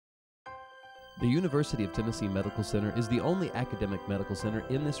The University of Tennessee Medical Center is the only academic medical center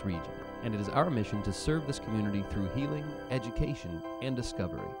in this region, and it is our mission to serve this community through healing, education, and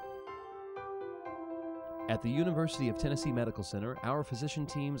discovery. At the University of Tennessee Medical Center, our physician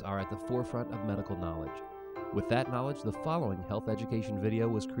teams are at the forefront of medical knowledge. With that knowledge, the following health education video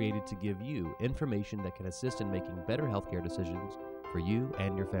was created to give you information that can assist in making better healthcare decisions for you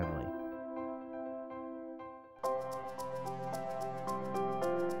and your family.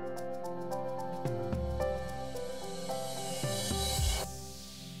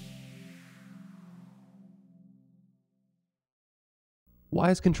 Why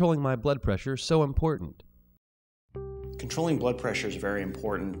is controlling my blood pressure so important? Controlling blood pressure is very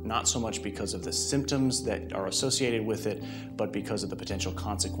important, not so much because of the symptoms that are associated with it, but because of the potential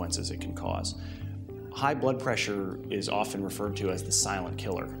consequences it can cause. High blood pressure is often referred to as the silent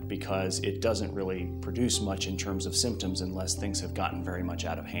killer because it doesn't really produce much in terms of symptoms unless things have gotten very much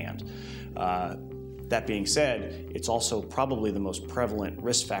out of hand. That being said, it's also probably the most prevalent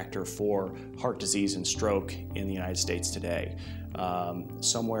risk factor for heart disease and stroke in the United States today.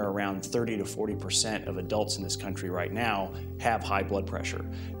 Somewhere around 30 to 40% of adults in this country right now have high blood pressure,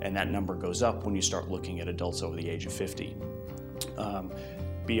 and that number goes up when you start looking at adults over the age of 50.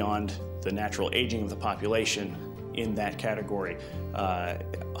 Beyond the natural aging of the population in that category,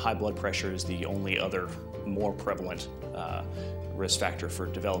 high blood pressure is the only other more prevalent risk factor for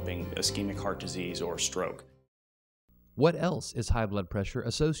developing ischemic heart disease or stroke. What else is high blood pressure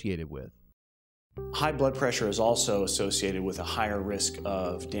associated with? High blood pressure is also associated with a higher risk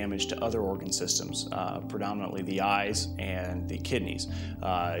of damage to other organ systems, predominantly the eyes and the kidneys.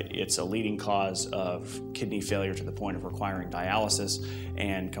 It's a leading cause of kidney failure to the point of requiring dialysis,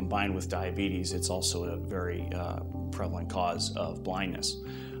 and combined with diabetes, it's also a very prevalent cause of blindness.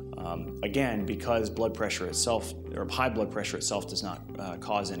 Again, because blood pressure itself, or high blood pressure itself, does not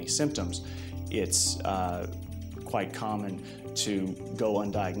cause any symptoms, it's quite common to go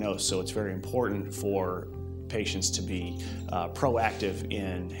undiagnosed. So it's very important for patients to be proactive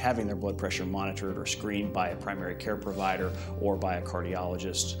in having their blood pressure monitored or screened by a primary care provider or by a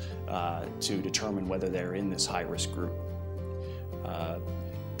cardiologist to determine whether they're in this high-risk group.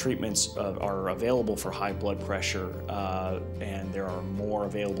 Treatments are available for high blood pressure, and there are more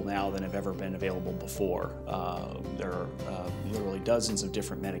available now than have ever been available before. There are literally dozens of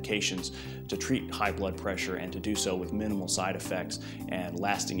different medications to treat high blood pressure, and to do so with minimal side effects and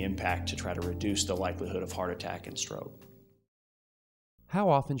lasting impact to try to reduce the likelihood of heart attack and stroke. How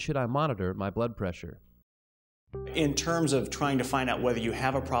often should I monitor my blood pressure? In terms of trying to find out whether you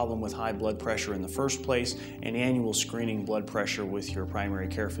have a problem with high blood pressure in the first place, an annual screening blood pressure with your primary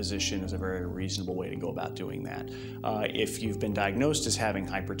care physician is a very reasonable way to go about doing that. If you've been diagnosed as having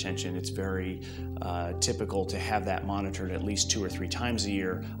hypertension, it's very typical to have that monitored at least 2 or 3 times a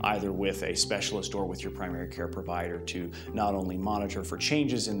year, either with a specialist or with your primary care provider, to not only monitor for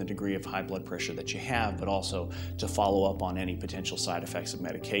changes in the degree of high blood pressure that you have, but also to follow up on any potential side effects of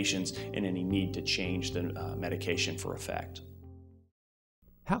medications and any need to change the medication for effect.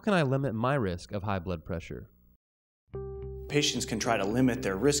 How can I limit my risk of high blood pressure? Patients can try to limit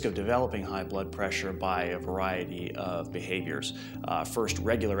their risk of developing high blood pressure by a variety of behaviors. First,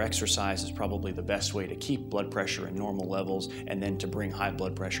 regular exercise is probably the best way to keep blood pressure in normal levels and then to bring high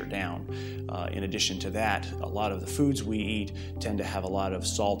blood pressure down. In addition to that, a lot of the foods we eat tend to have a lot of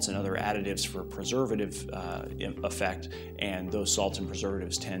salts and other additives for preservative effect, and those salts and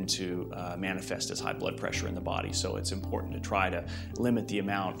preservatives tend to manifest as high blood pressure in the body. So it's important to try to limit the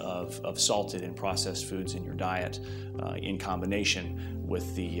amount of salted and processed foods in your diet in combination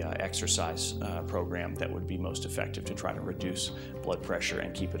with the exercise program that would be most effective to try to reduce blood pressure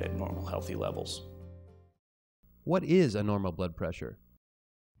and keep it at normal, healthy levels. What is a normal blood pressure?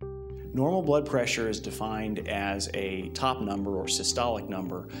 Normal blood pressure is defined as a top number or systolic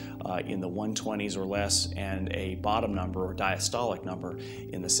number in the 120s or less, and a bottom number or diastolic number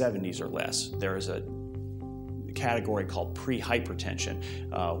in the 70s or less. There is a category called pre-hypertension,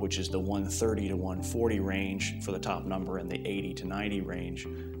 which is the 130 to 140 range for the top number and the 80 to 90 range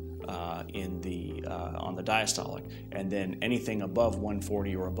on the diastolic. And then anything above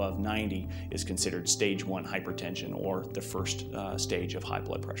 140 or above 90 is considered stage 1 hypertension, or the first stage of high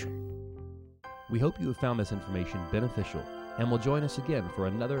blood pressure. We hope you have found this information beneficial and will join us again for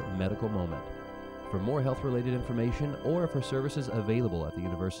another medical moment. For more health-related information or for services available at the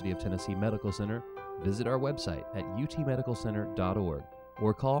University of Tennessee Medical Center, visit our website at utmedicalcenter.org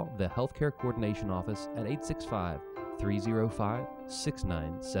or call the Healthcare Coordination Office at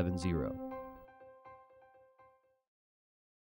 865-305-6970.